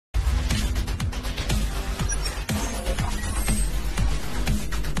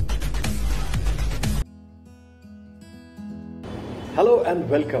Hello and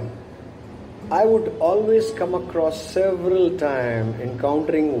welcome. I would always come across several times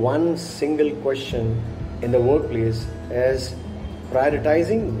encountering one single question in the workplace as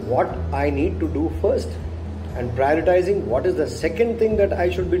prioritizing what I need to do first and prioritizing what is the second thing that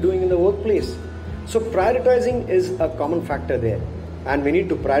I should be doing in the workplace. So prioritizing is a common factor there, and we need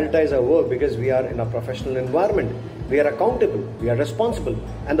to prioritize our work because we are in a professional environment. We are accountable, we are responsible,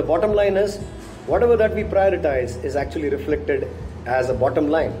 and the bottom line is whatever that we prioritize is actually reflected as a bottom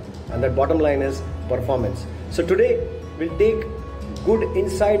line, and that bottom line is performance. So today we'll take good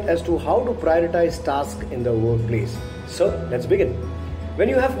insight as to how to prioritize tasks in the workplace. So let's begin. When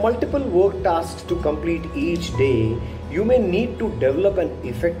you have multiple work tasks to complete each day, you may need to develop an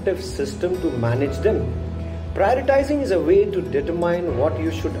effective system to manage them. Prioritizing is a way to determine what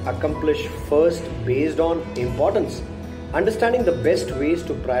you should accomplish first based on importance. Understanding the best ways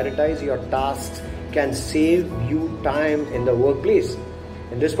to prioritize your tasks can save you time in the workplace.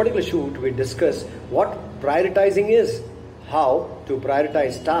 In this particular shoot, we discuss what prioritizing is, how to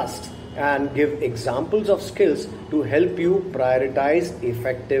prioritize tasks, and give examples of skills to help you prioritize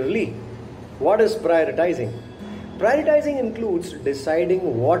effectively. What is prioritizing? Prioritizing includes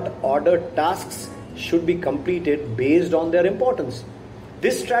deciding what order tasks should be completed based on their importance.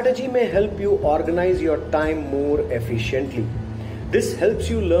 This strategy may help you organize your time more efficiently. This helps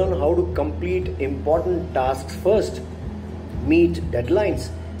you learn how to complete important tasks first, meet deadlines,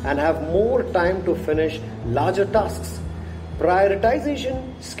 and have more time to finish larger tasks.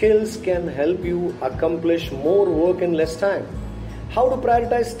 Prioritization skills can help you accomplish more work in less time. How to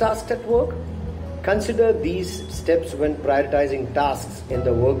prioritize tasks at work? Consider these steps when prioritizing tasks in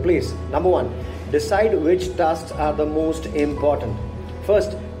the workplace. Number one, decide which tasks are the most important.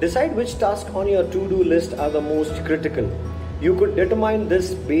 First, decide which tasks on your to-do list are the most critical. You could determine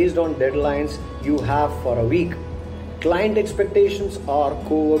this based on deadlines you have for a week, client expectations, or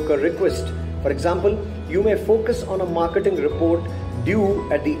co-worker requests. For example, you may focus on a marketing report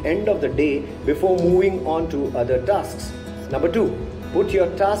due at the end of the day before moving on to other tasks. Number two, put your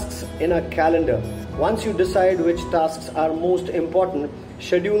tasks in a calendar. Once you decide which tasks are most important,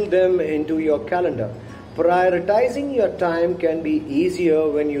 schedule them into your calendar. Prioritizing your time can be easier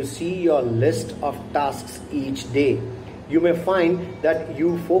when you see your list of tasks each day. You may find that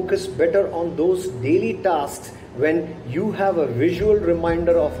you focus better on those daily tasks when you have a visual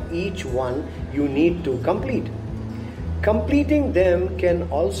reminder of each one you need to complete. Completing them can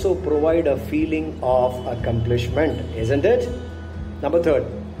also provide a feeling of accomplishment, isn't it? Number third,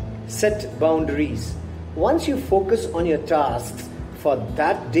 set boundaries. Once you focus on your tasks for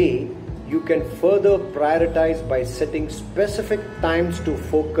that day, you can further prioritize by setting specific times to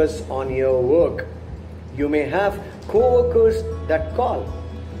focus on your work. You may have co-workers that call,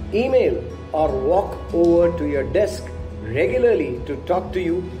 email, or walk over to your desk regularly to talk to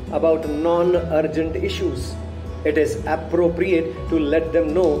you about non-urgent issues. It is appropriate to let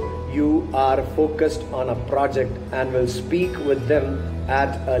them know you are focused on a project and will speak with them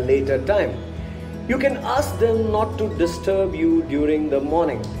at a later time. You can ask them not to disturb you during the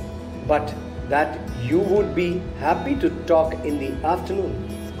morning, but that you would be happy to talk in the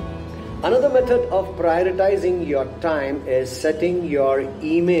afternoon. Another method of prioritizing your time is setting your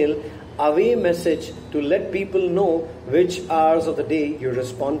email away message to let people know which hours of the day you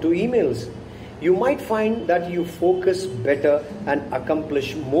respond to emails. You might find that you focus better and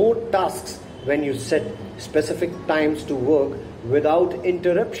accomplish more tasks when you set specific times to work without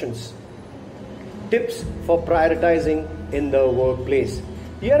interruptions. Tips for prioritizing in the workplace.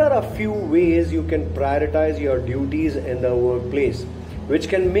 Here are a few ways you can prioritize your duties in the workplace, which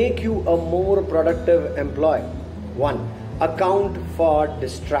can make you a more productive employee. 1. Account for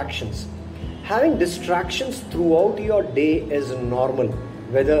distractions. Having distractions throughout your day is normal,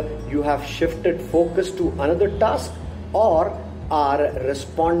 whether you have shifted focus to another task or are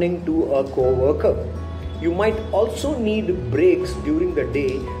responding to a co-worker. You might also need breaks during the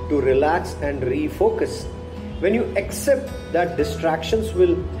day to relax and refocus. When you accept that distractions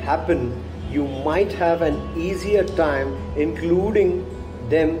will happen, you might have an easier time including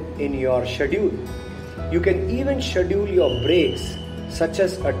them in your schedule. You can even schedule your breaks, such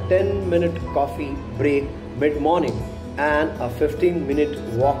as a 10-minute coffee break mid-morning and a 15-minute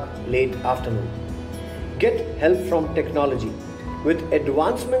walk late afternoon. Get help from technology. With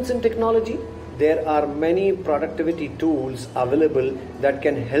advancements in technology, there are many productivity tools available that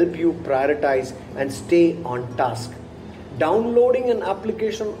can help you prioritize and stay on task. Downloading an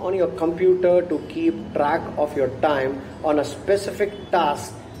application on your computer to keep track of your time on a specific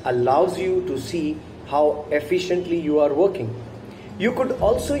task allows you to see how efficiently you are working. You could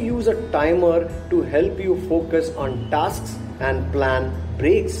also use a timer to help you focus on tasks and plan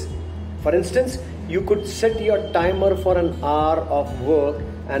breaks. For instance, you could set your timer for an hour of work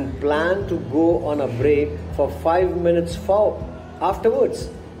and plan to go on a break for 5 minutes afterwards.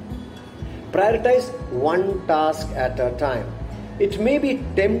 Prioritize one task at a time. It may be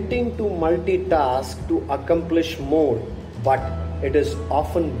tempting to multitask to accomplish more, but it is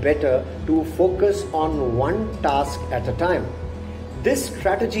often better to focus on one task at a time. This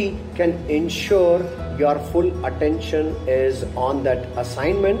strategy can ensure your full attention is on that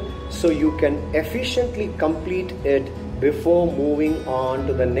assignment so you can efficiently complete it before moving on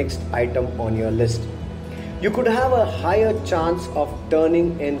to the next item on your list. You could have a higher chance of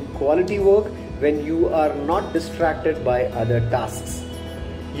turning in quality work when you are not distracted by other tasks.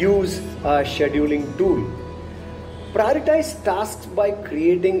 Use a scheduling tool. Prioritize tasks by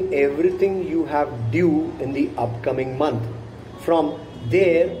creating everything you have due in the upcoming month. From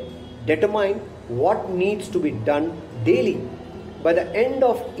there, determine what needs to be done daily. By the end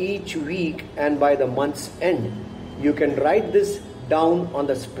of each week and by the month's end, you can write this down on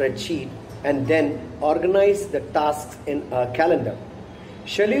the spreadsheet and then organize the tasks in a calendar.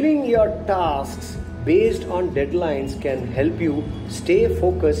 Scheduling your tasks based on deadlines can help you stay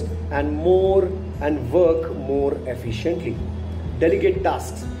focused and work more efficiently. Delegate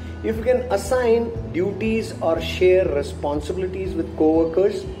tasks. If you can assign duties or share responsibilities with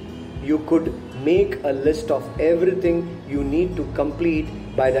coworkers, you could make a list of everything you need to complete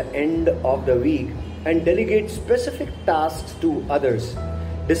by the end of the week and delegate specific tasks to others.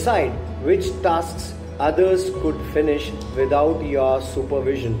 Decide which tasks others could finish without your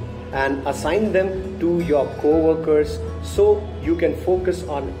supervision and assign them to your coworkers so you can focus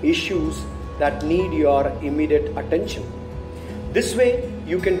on issues that need your immediate attention. This way,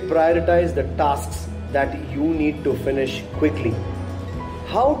 you can prioritize the tasks that you need to finish quickly.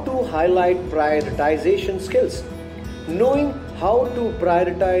 How to highlight prioritization skills. Knowing how to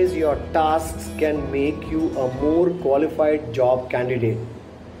prioritize your tasks can make you a more qualified job candidate.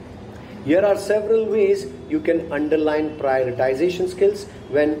 Here are several ways you can underline prioritization skills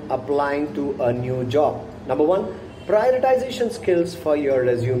when applying to a new job. Number one, prioritization skills for your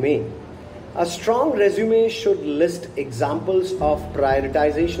resume. A strong resume should list examples of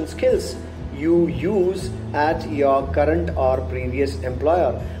prioritization skills you use at your current or previous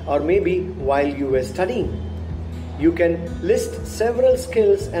employer, or maybe while you were studying. You can list several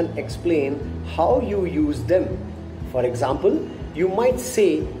skills and explain how you use them. For example, you might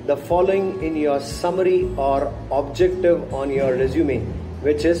say the following in your summary or objective on your resume,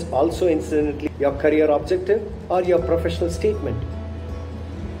 which is also incidentally your career objective or your professional statement.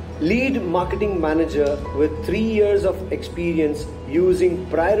 Lead marketing manager with 3 years of experience using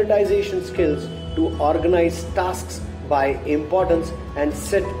prioritization skills to organize tasks by importance and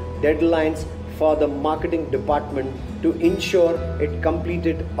set deadlines for the marketing department to ensure it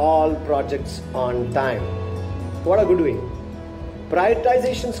completed all projects on time. What a good way.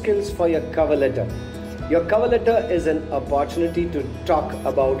 Prioritization skills for your cover letter. Your cover letter is an opportunity to talk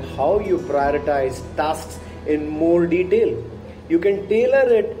about how you prioritize tasks in more detail. You can tailor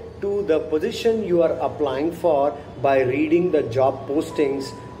it to the position you are applying for by reading the job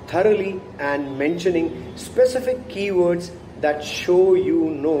postings thoroughly and mentioning specific keywords that show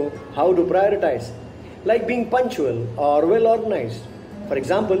you know how to prioritize, like being punctual or well organized. For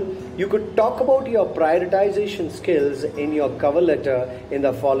example, you could talk about your prioritization skills in your cover letter in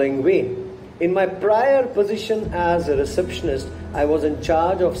the following way. In my prior position as a receptionist, I was in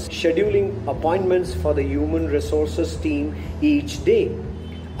charge of scheduling appointments for the human resources team each day.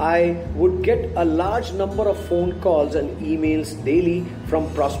 I would get a large number of phone calls and emails daily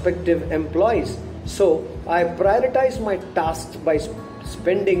from prospective employees. So I prioritized my tasks by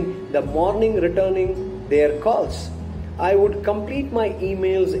spending the morning returning their calls. I would complete my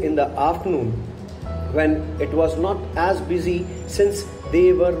emails in the afternoon when it was not as busy since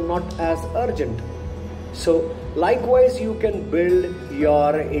they were not as urgent. So likewise, you can build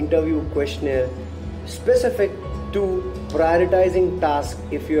your interview questionnaire specific to prioritizing tasks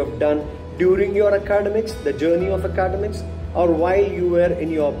if you have done during your academics, the journey of academics, or while you were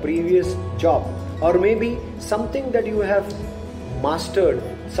in your previous job, or maybe something that you have mastered,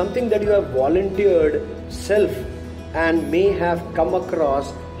 something that you have volunteered self and may have come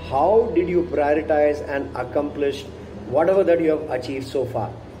across. How did you prioritize and accomplish whatever that you have achieved so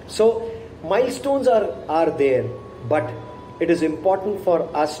far? So milestones are there, but it is important for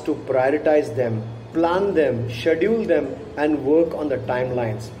us to prioritize them, plan them, schedule them, and work on the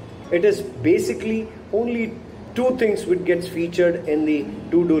timelines. It is basically only two things which gets featured in the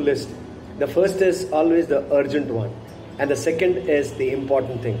to-do list. The first is always the urgent one, and the second is the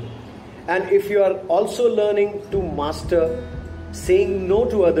important thing. And if you are also learning to master saying no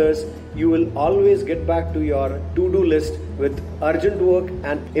to others, you will always get back to your to-do list with urgent work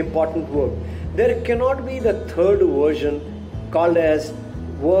and important work. There cannot be the third version called as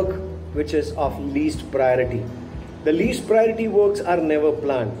work which is of least priority. The least priority works are never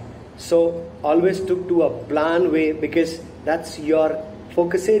planned. So always took to a plan way, because that's your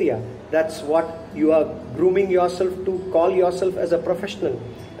focus area. That's what you are grooming yourself to call yourself as a professional.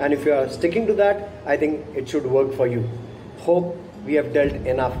 And if you are sticking to that, I think it should work for you. Hope we have delved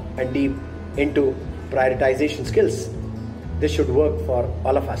enough and deep into prioritization skills. This should work for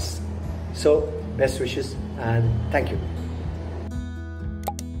all of us. So best wishes and thank you.